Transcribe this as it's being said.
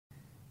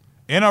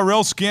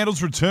NRL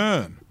scandals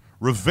return.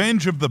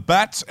 Revenge of the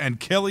Bats and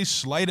Kelly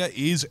Slater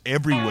is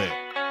everywhere.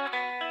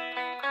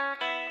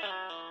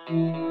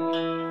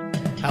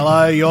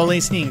 Hello, you're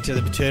listening to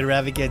the Betoota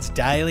Advocate's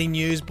Daily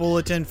News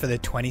Bulletin for the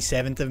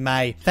 27th of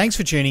May. Thanks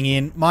for tuning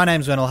in. My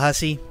name's Wendell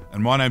Hussey.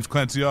 And my name's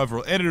Clancy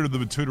Overall, editor of the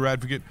Betoota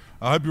Advocate.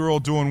 I hope you're all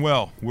doing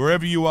well.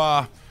 Wherever you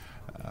are,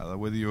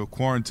 whether you're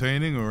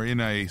quarantining or in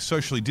a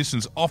socially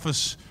distanced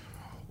office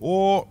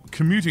or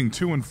commuting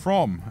to and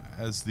from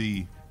as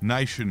the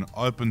nation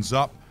opens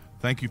up,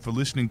 thank you for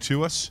listening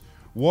to us.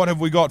 What have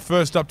we got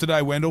first up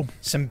today, Wendell?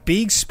 Some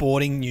big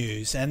sporting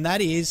news, and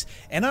that is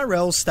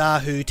NRL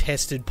star who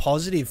tested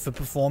positive for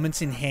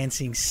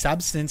performance-enhancing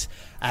substance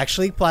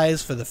actually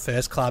plays for the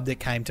first club that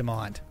came to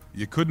mind.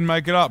 You couldn't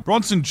make it up.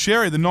 Bronson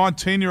Xerri, the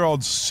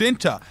 19-year-old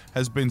centre,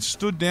 has been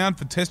stood down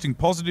for testing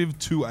positive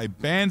to a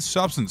banned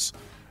substance.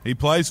 He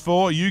plays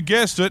for, you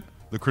guessed it,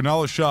 the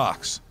Cronulla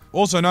Sharks.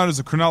 Also known as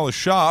the Cronulla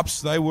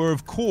Sharps, they were,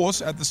 of course,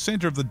 at the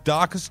centre of the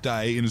darkest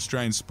day in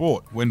Australian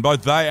sport, when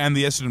both they and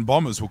the Essendon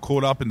Bombers were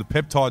caught up in the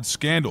peptide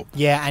scandal.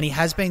 Yeah, and he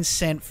has been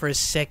sent for a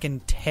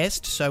second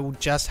test, so we'll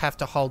just have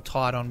to hold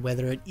tight on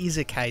whether it is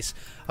a case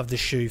of the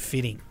shoe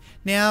fitting.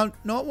 Now,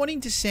 not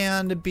wanting to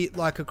sound a bit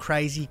like a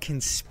crazy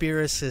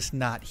conspiracist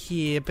nut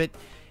here, but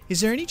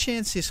is there any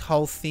chance this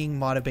whole thing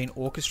might have been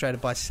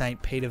orchestrated by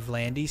St. Peter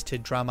V'landys to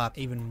drum up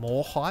even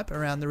more hype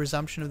around the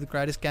resumption of the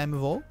greatest game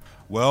of all?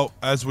 Well,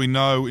 as we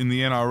know in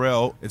the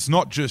NRL, it's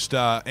not just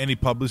any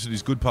publicity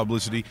is good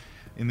publicity.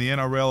 In the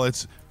NRL,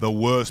 it's the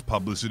worst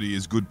publicity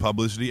is good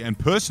publicity, and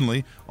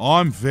personally,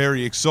 I'm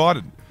very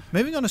excited.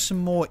 Moving on to some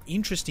more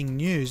interesting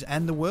news,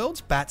 and the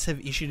world's bats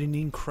have issued an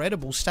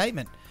incredible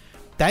statement.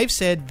 They've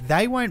said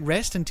they won't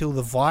rest until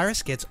the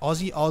virus gets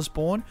Ozzy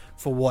Osbourne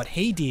for what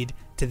he did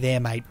to their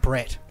mate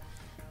Brett.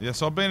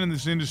 Yes, I've been in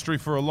this industry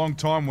for a long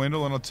time,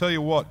 Wendell, and I'll tell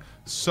you what,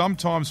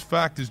 sometimes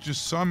fact is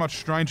just so much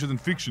stranger than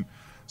fiction.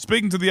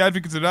 Speaking to The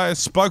Advocate today, a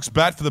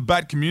spokesbat for the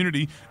bat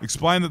community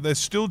explained that they're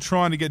still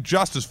trying to get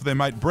justice for their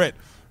mate Brett,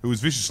 who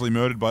was viciously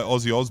murdered by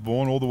Ozzy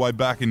Osbourne all the way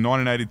back in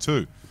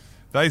 1982.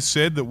 They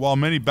said that while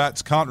many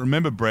bats can't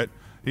remember Brett,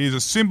 he is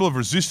a symbol of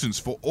resistance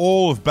for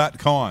all of bat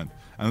kind,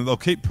 and that they'll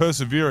keep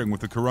persevering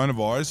with the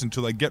coronavirus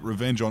until they get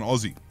revenge on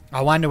Ozzy.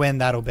 I wonder when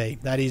that'll be.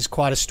 That is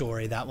quite a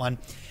story, that one.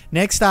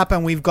 Next up,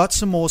 and we've got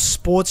some more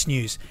sports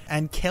news,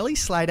 and Kelly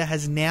Slater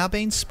has now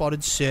been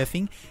spotted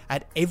surfing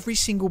at every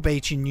single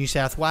beach in New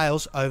South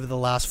Wales over the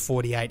last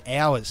 48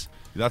 hours.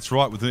 That's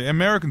right. With the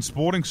American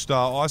sporting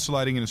star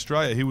isolating in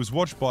Australia, he was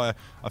watched by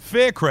a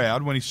fair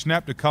crowd when he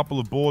snapped a couple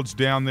of boards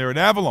down there at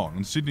Avalon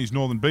on Sydney's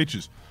northern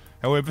beaches.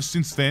 However,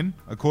 since then,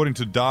 according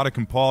to data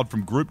compiled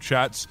from group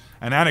chats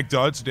and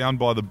anecdotes down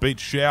by the beach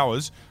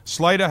showers,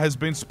 Slater has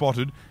been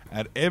spotted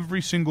at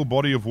every single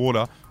body of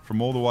water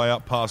from all the way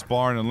up past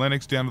Byron and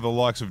Lennox down to the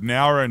likes of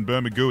Nowra and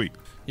Bermagui.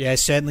 Yeah,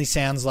 certainly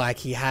sounds like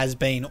he has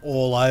been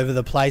all over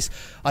the place.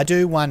 I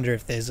do wonder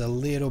if there's a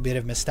little bit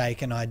of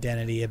mistaken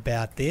identity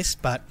about this,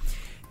 but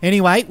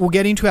anyway, we'll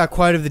get into our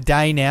quote of the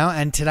day now,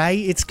 and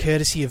today it's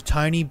courtesy of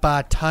Tony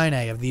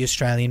Bartone of the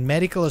Australian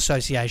Medical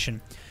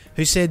Association,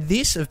 who said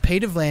this of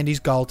Peter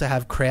V'landys' goal to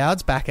have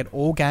crowds back at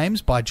all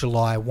games by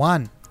July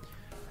 1.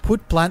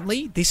 Put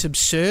bluntly, this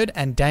absurd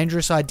and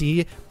dangerous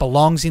idea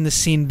belongs in the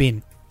sin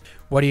bin.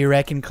 What do you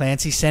reckon,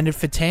 Clancy? Send it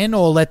for 10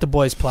 or let the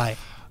boys play?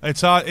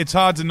 It's hard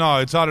to know.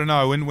 It's hard to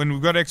know. When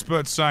we've got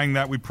experts saying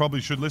that, we probably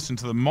should listen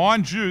to them.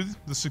 Mind you,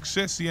 the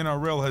success the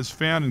NRL has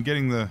found in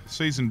getting the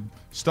season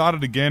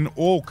started again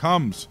all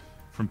comes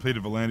from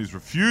Peter V'landys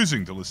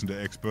refusing to listen to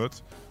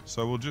experts.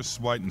 So we'll just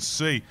wait and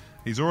see.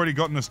 He's already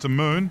gotten us to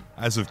Moon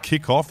as of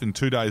kickoff in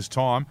 2 days'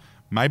 time.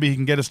 Maybe he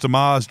can get us to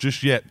Mars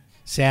just yet.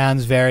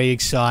 Sounds very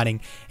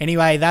exciting.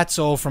 Anyway, that's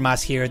all from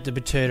us here at the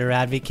Betoota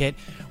Advocate.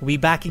 We'll be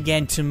back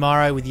again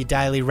tomorrow with your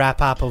daily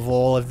wrap-up of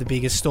all of the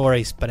biggest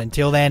stories. But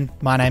until then,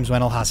 my name's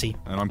Wendell Hussey.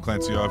 And I'm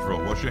Clancy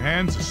Overall. Wash your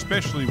hands,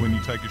 especially when you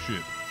take a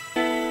shit.